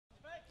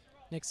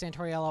Nick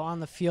Santoriello on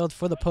the field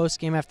for the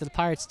postgame after the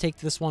Pirates take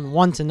this one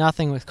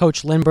 1-0 with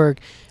Coach Lindberg.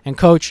 And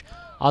Coach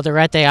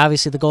Alderete,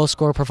 obviously the goal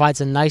scorer,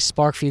 provides a nice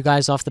spark for you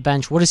guys off the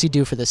bench. What does he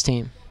do for this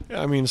team?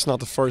 Yeah, I mean, it's not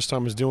the first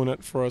time he's doing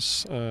it for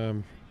us.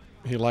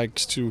 He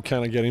likes to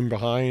kind of get in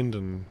behind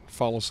and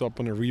follow us up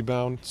on a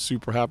rebound.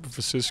 Super happy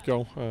for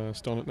Cisco.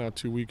 He's done it now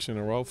 2 weeks in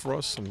a row for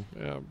us, and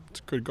yeah,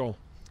 it's a good goal.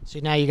 So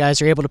now you guys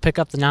are able to pick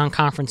up the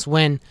non-conference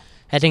win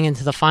heading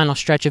into the final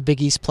stretch of Big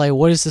East play.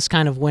 What does this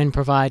kind of win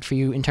provide for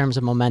you in terms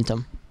of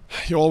momentum?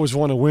 You always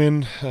want to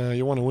win.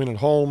 You want to win at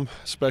home,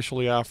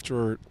 especially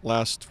after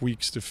last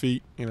week's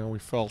defeat. You know, we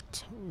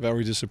felt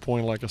very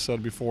disappointed, like I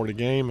said before the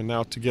game, and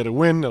now to get a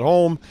win at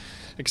home,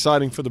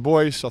 exciting for the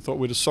boys. I thought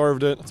we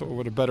deserved it. I thought we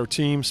were a better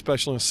team,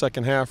 especially in the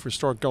second half. We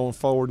start going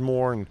forward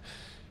more, and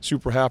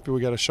super happy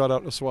we got a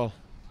shutout as well.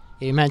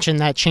 You mentioned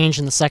that change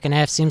in the second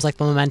half. Seems like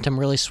the momentum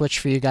really switched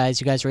for you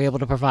guys. You guys were able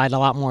to provide a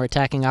lot more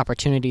attacking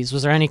opportunities.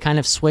 Was there any kind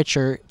of switch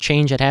or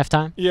change at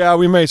halftime? Yeah,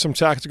 we made some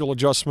tactical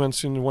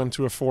adjustments and went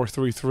to a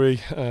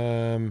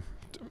 4-3-3.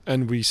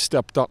 And we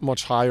stepped up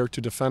much higher to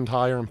defend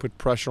higher and put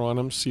pressure on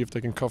them, see if they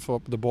can cuff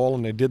up the ball,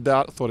 and they did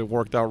that. I thought it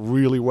worked out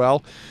really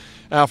well.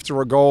 After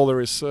a goal, there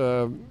is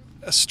a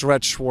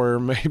stretch where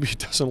maybe it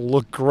doesn't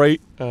look great,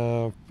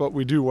 but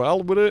we do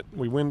well with it.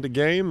 We win the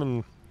game,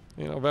 and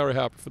very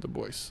happy for the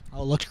boys.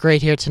 Oh, it looked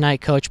great here tonight,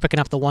 Coach. Picking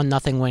up the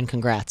 1-0 win.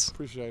 Congrats.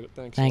 Appreciate it.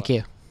 Thanks. Thank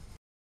you.